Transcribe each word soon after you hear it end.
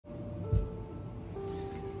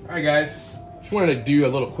All right, guys, just wanted to do a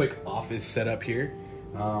little quick office setup here.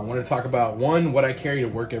 I wanted to talk about what I carry to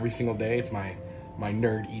work every single day. It's my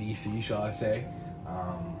nerd EDC, shall I say.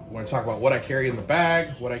 I want to talk about what I carry in the bag,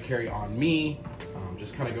 what I carry on me,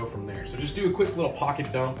 just kind of go from there. So just do a quick little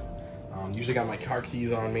pocket dump. Usually got my car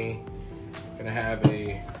keys on me. Gonna have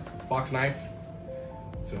a fox knife.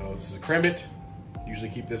 So this is a crembit. Usually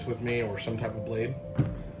keep this with me, or some type of blade.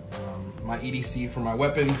 My EDC for my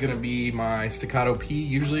weapon is gonna be my Staccato P,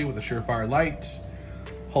 usually with a Surefire light,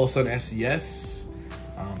 Holson SCS,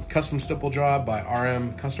 custom stipple job by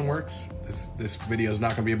RM Custom Works. This video is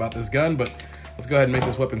not gonna be about this gun, but let's go ahead and make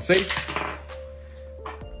this weapon safe.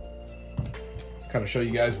 Kind of show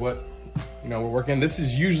you guys what we're working. This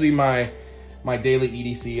is usually my daily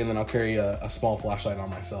EDC, and then I'll carry a small flashlight on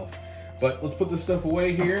myself. But let's put this stuff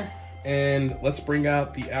away here, and let's bring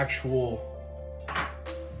out the actual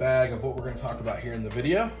bag of what we're going to talk about here in the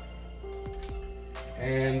video.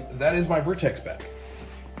 And that is my Vertex bag.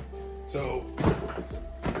 So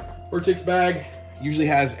Vertex bag usually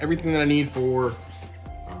has everything that I need for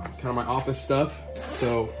kind of my office stuff.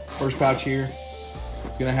 So first pouch here,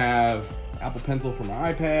 it's going to have Apple Pencil for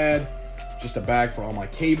my iPad, just a bag for all my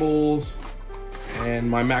cables, and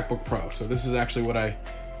my MacBook Pro. So this is actually what I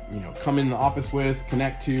come in the office with,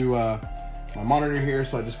 connect to my monitor here.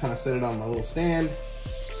 So I just kind of set it on my little stand.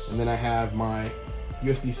 And then I have my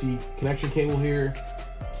USB-C connection cable here,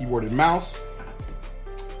 keyboard and mouse.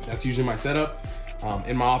 That's usually my setup.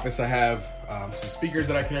 In my office, I have some speakers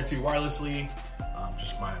that I connect to wirelessly.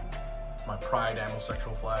 Just my pride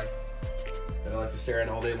homosexual flag that I like to stare at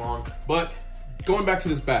all day long. But going back to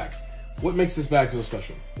this bag, what makes this bag so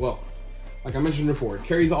special? Well, like I mentioned before, it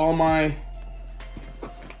carries all my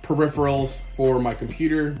peripherals for my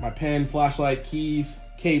computer, my pen, flashlight, keys,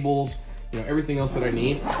 cables, everything else that I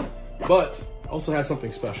need, but also has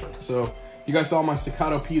something special. So you guys saw my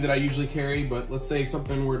Staccato P that I usually carry, but let's say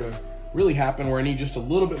something were to really happen where I need just a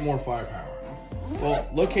little bit more firepower. Well,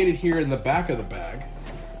 located here in the back of the bag,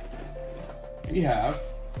 we have,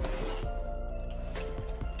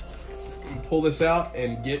 pull this out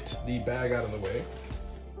and get the bag out of the way.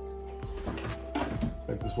 Let's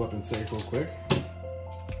make this weapon safe real quick.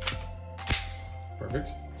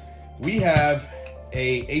 Perfect. We have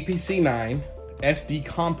a APC9 SD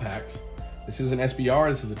compact. This is an SBR,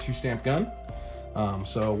 this is a 2-stamp gun.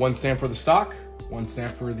 So 1 stamp for the stock, 1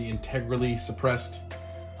 stamp for the integrally suppressed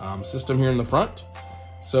system here in the front.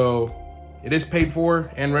 So it is paid for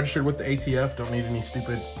and registered with the ATF. Don't need any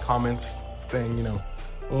stupid comments saying,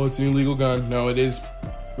 oh, it's an illegal gun. No, it is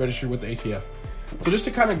registered with the ATF. So just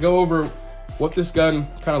to kind of go over what this gun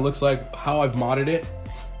kind of looks like, how I've modded it,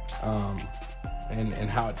 and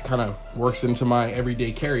how it kind of works into my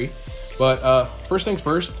everyday carry. But first things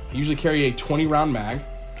first, I usually carry a 20-round mag.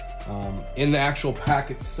 In the actual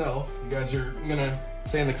pack itself, you guys are gonna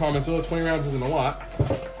say in the comments, oh, 20 rounds isn't a lot.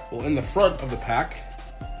 Well, in the front of the pack,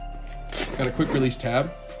 it's got a quick release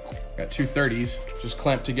tab. Got 2 30s, just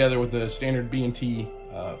clamped together with the standard B&T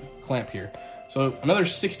clamp here. So another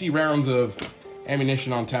 60 rounds of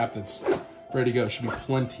ammunition on tap that's ready to go. Should be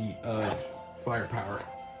plenty of firepower.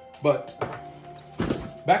 But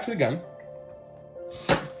back to the gun.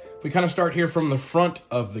 We kind of start here from the front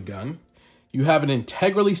of the gun. You have an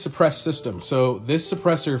integrally suppressed system. So this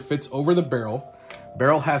suppressor fits over the barrel.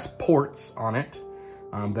 Barrel has ports on it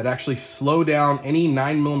that actually slow down any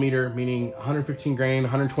 9mm, meaning 115 grain,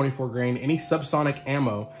 124 grain, any subsonic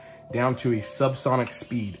ammo down to a subsonic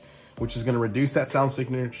speed, which is going to reduce that sound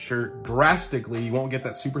signature drastically. You won't get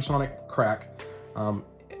that supersonic crack.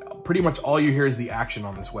 Pretty much all you hear is the action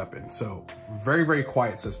on this weapon. So very, very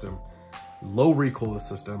quiet system, low recoil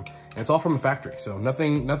system, and it's all from the factory. So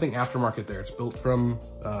nothing aftermarket there. It's built from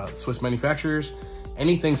Swiss manufacturers.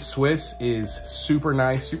 Anything Swiss is super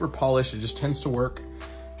nice, super polished. It just tends to work.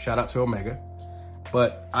 Shout out to Omega.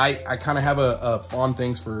 But I kind of have a fond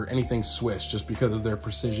things for anything Swiss just because of their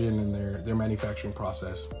precision and their manufacturing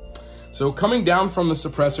process. So coming down from the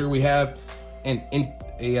suppressor, we have a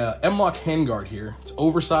M-LOK handguard here. It's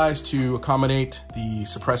oversized to accommodate the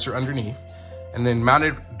suppressor underneath. And then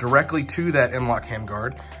mounted directly to that M-LOK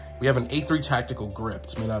handguard, we have an A3 tactical grip.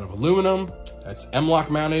 It's made out of aluminum, it's M-LOK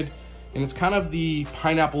mounted, and it's kind of the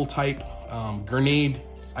pineapple type grenade,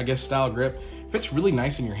 I guess, style grip. Fits really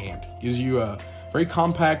nice in your hand. Gives you a very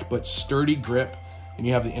compact but sturdy grip, and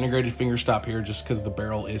you have the integrated finger stop here just because the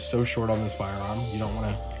barrel is so short on this firearm. You don't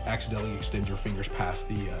want to accidentally extend your fingers past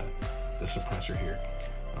the suppressor here.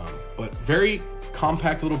 But very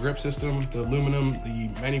compact little grip system. The aluminum, the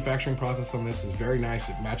manufacturing process on this is very nice.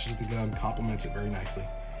 It matches the gun, complements it very nicely.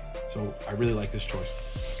 So I really like this choice.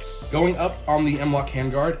 Going up on the M-LOK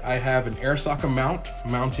handguard, I have an air socket mount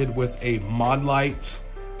mounted with a Mod Light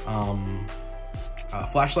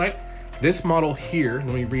flashlight. This model here,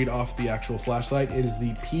 let me read off the actual flashlight. It is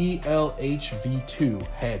the PLH-V2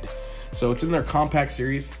 head. So it's in their compact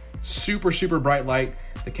series, super, super bright light.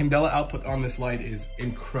 The candela output on this light is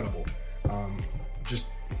incredible. Just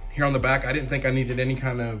here on the back, I didn't think I needed any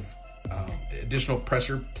kind of additional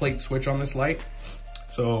pressure plate switch on this light.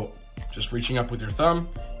 So just reaching up with your thumb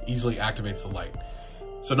easily activates the light.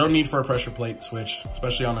 So no need for a pressure plate switch,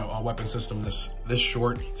 especially on a weapon system this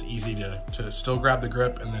short. It's easy to still grab the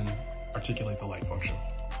grip and then articulate the light function.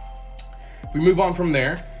 If we move on from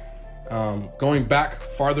there, going back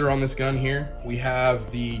farther on this gun here, we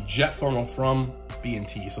have the jet funnel from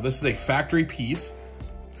B&T. So this is a factory piece.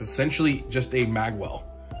 It's essentially just a mag well.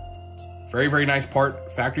 Very, very nice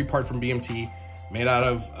part, factory part from B&T, made out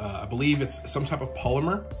of, I believe it's some type of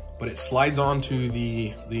polymer, but it slides onto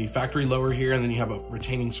the factory lower here, and then you have a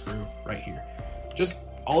retaining screw right here. Just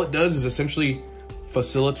all it does is essentially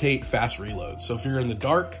facilitate fast reloads. So if you're in the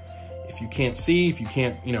dark, if you can't see, if you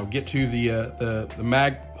can't, you know, get to the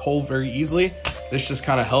mag hole very easily, this just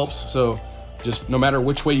kind of helps. So just no matter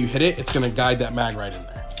which way you hit it, it's gonna guide that mag right in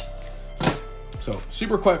there. So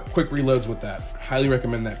super quick reloads with that. Highly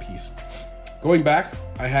recommend that piece. Going back,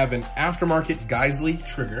 I have an aftermarket Geisley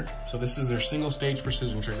trigger. So this is their single stage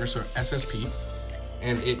precision trigger, so SSP.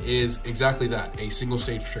 And it is exactly that, a single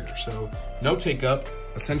stage trigger. So no take up.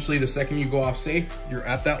 Essentially the second you go off safe, you're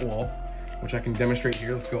at that wall, which I can demonstrate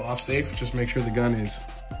here. Let's go off safe. Just make sure the gun is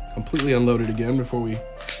completely unloaded again before we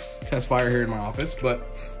test fire here in my office. But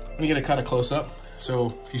let me get a kind of close up.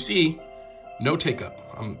 So if you see, no take up.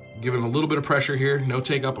 I'm giving a little bit of pressure here, no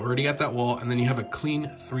take up, already at that wall, and then you have a clean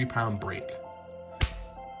 3-pound break.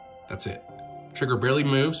 That's it. Trigger barely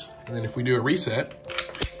moves. And then if we do a reset,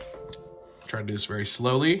 try to do this very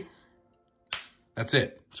slowly. That's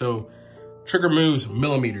it. So trigger moves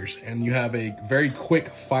millimeters, and you have a very quick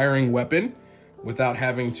firing weapon without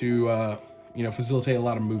having to, you know, facilitate a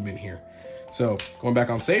lot of movement here. So going back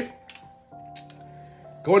on safe.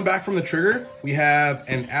 Going back from the trigger, we have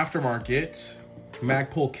an aftermarket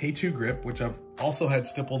Magpul K2 grip, which I've also had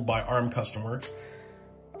stippled by Arm Custom Works.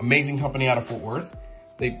 Amazing company out of Fort Worth.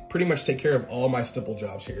 They pretty much take care of all my stipple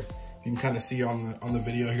jobs here. You can kind of see on the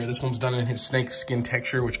video here, this one's done in his snake skin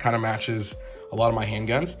texture, which kind of matches a lot of my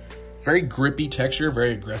handguns. Very grippy texture,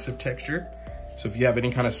 very aggressive texture. So if you have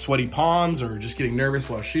any kind of sweaty palms or just getting nervous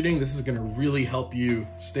while shooting, this is gonna really help you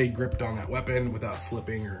stay gripped on that weapon without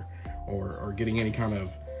slipping or getting any kind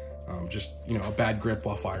of just, you know, a bad grip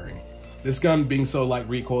while firing. This gun being so light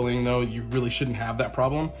recoiling though, you really shouldn't have that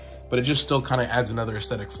problem, but it just still kind of adds another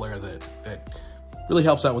aesthetic flair that really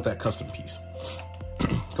helps out with that custom piece.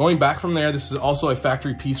 Going back from there, this is also a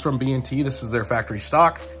factory piece from B&T. This is their factory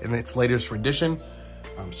stock in its latest rendition.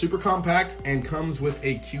 Super compact and comes with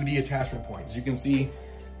a QD attachment point. As you can see,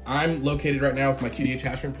 I'm located right now with my QD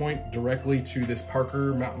attachment point directly to this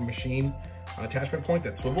Parker Mountain Machine attachment point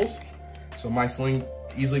that swivels. So my sling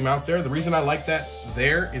easily mounts there. The reason I like that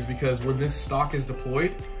there is because when this stock is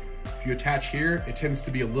deployed, if you attach here, it tends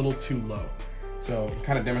to be a little too low. So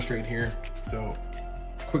kind of demonstrate here. So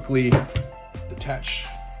quickly detach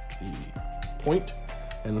the point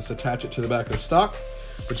and let's attach it to the back of the stock.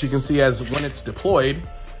 But you can see as when it's deployed,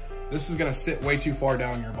 this is gonna sit way too far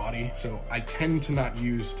down your body. So I tend to not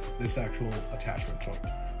use this actual attachment point,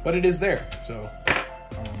 but it is there. So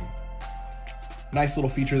nice little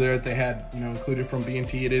feature there that they had, you know, included from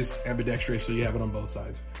B&T. It is ambidextrous, so you have it on both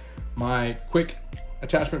sides. My quick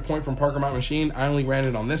attachment point from Parker Mountain Machine, I only ran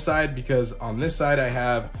it on this side because on this side I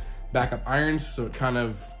have backup irons, so it kind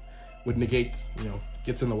of would negate, you know,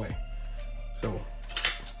 gets in the way. So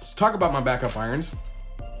let's talk about my backup irons.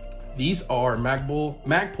 These are Magpul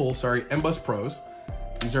MBUS Pros.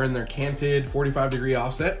 These are in their canted 45-degree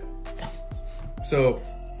offset. So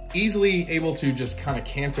easily able to just kind of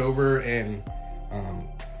cant over and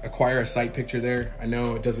acquire a sight picture there. I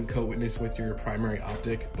know it doesn't co-witness with your primary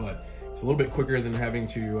optic, but it's a little bit quicker than having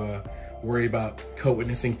to worry about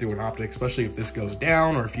co-witnessing through an optic, especially if this goes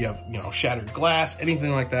down or if you have, you know, shattered glass,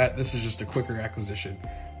 anything like that. This is just a quicker acquisition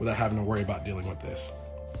without having to worry about dealing with this.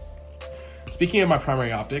 Speaking of my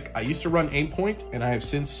primary optic, I used to run Aimpoint and I have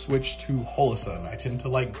since switched to Holosun. I tend to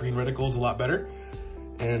like green reticles a lot better.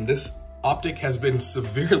 And this optic has been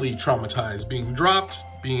severely traumatized, being dropped,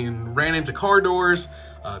 being ran into car doors.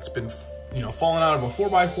 It's been, you know, falling out of a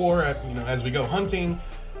 4x4 you know, as we go hunting.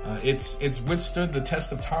 It's withstood the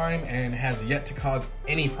test of time and has yet to cause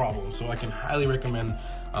any problems. So I can highly recommend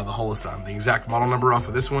the Holosun. The exact model number off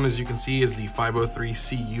of this one, as you can see, is the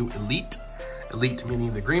 503CU Elite. Elite,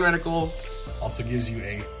 meaning the green reticle. Also gives you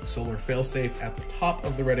a solar failsafe at the top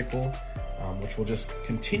of the reticle, which will just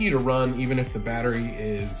continue to run even if the battery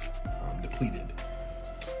is depleted.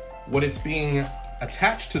 What it's being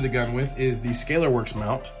attached to the gun with is the ScalarWorks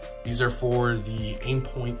mount. These are for the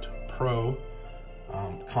Aimpoint Pro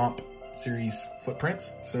comp series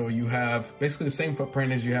footprints. So you have basically the same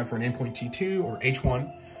footprint as you have for an Aimpoint T2 or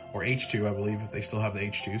H1 or H2, I believe, if they still have the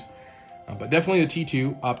H2s. But definitely the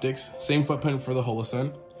T2 optics, same footprint for the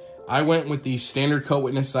Holosun. I went with the standard coat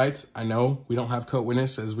witness sights. I know we don't have coat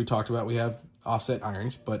witness, as we talked about, we have offset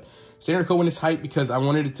irons, but standard coat witness height because I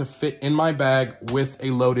wanted it to fit in my bag with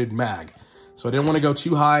a loaded mag. So I didn't want to go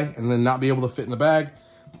too high and then not be able to fit in the bag.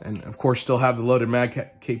 And of course, still have the loaded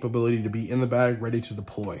mag capability to be in the bag, ready to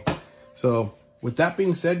deploy. So with that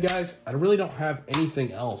being said, guys, I really don't have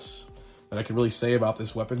anything else that I could really say about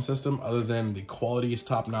this weapon system other than the quality is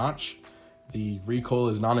top notch. The recoil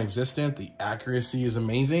is non-existent, the accuracy is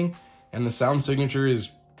amazing, and the sound signature is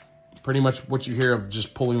pretty much what you hear of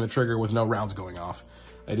just pulling the trigger with no rounds going off.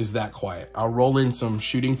 It is that quiet. I'll roll in some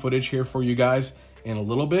shooting footage here for you guys in a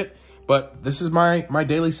little bit, but this is my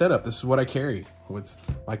daily setup. This is what I carry with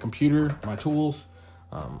my computer, my tools,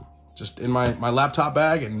 just in my laptop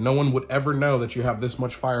bag, and no one would ever know that you have this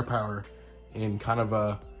much firepower in kind of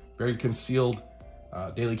a very concealed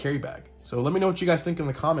daily carry bag. So let me know what you guys think in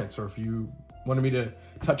the comments, or if you wanted me to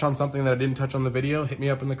touch on something that I didn't touch on the video, hit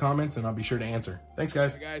me up in the comments and I'll be sure to answer. Thanks,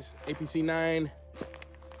 guys. Hey guys, APC9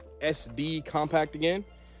 SD compact again.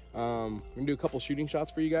 We're gonna do a couple shooting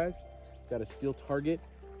shots for you guys. Got a steel target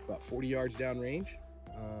about 40 yards down range.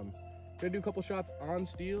 Gonna do a couple shots on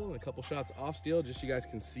steel and a couple shots off steel, just so you guys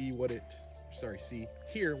can see what it,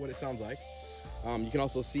 hear what it sounds like. You can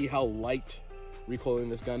also see how light recoiling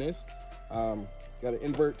this gun is. Got an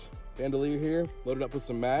invert bandolier here, loaded up with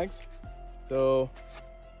some mags. So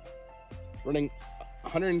running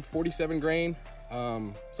 147 grain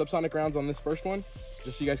subsonic rounds on this first one,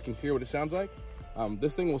 just so you guys can hear what it sounds like.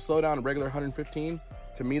 This thing will slow down a regular 115.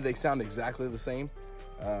 To me, they sound exactly the same,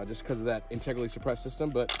 just because of that integrally suppressed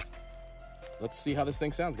system, but let's see how this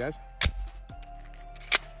thing sounds, guys.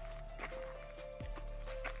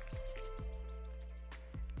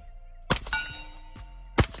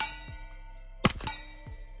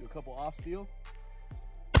 Do a couple off steel.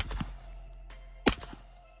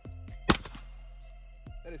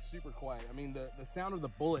 That is super quiet. I mean, the sound of the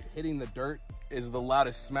bullet hitting the dirt is the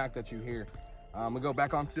loudest smack that you hear. I'm gonna go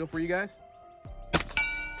back on steel for you guys.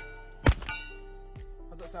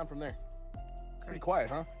 How's that sound from there? Pretty quiet,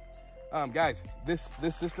 huh? Guys, this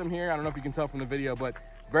system here, I don't know if you can tell from the video, but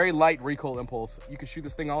very light recoil impulse. You can shoot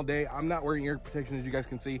this thing all day. I'm not wearing ear protection, as you guys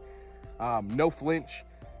can see. No flinch.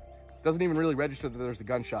 Doesn't even really register that there's a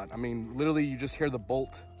gunshot. I mean, literally you just hear the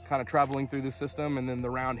bolt kind of traveling through the system and then the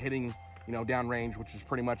round hitting, you know, downrange, which is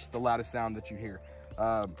pretty much the loudest sound that you hear.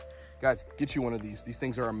 Guys, get you one of these. These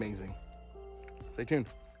things are amazing. Stay tuned.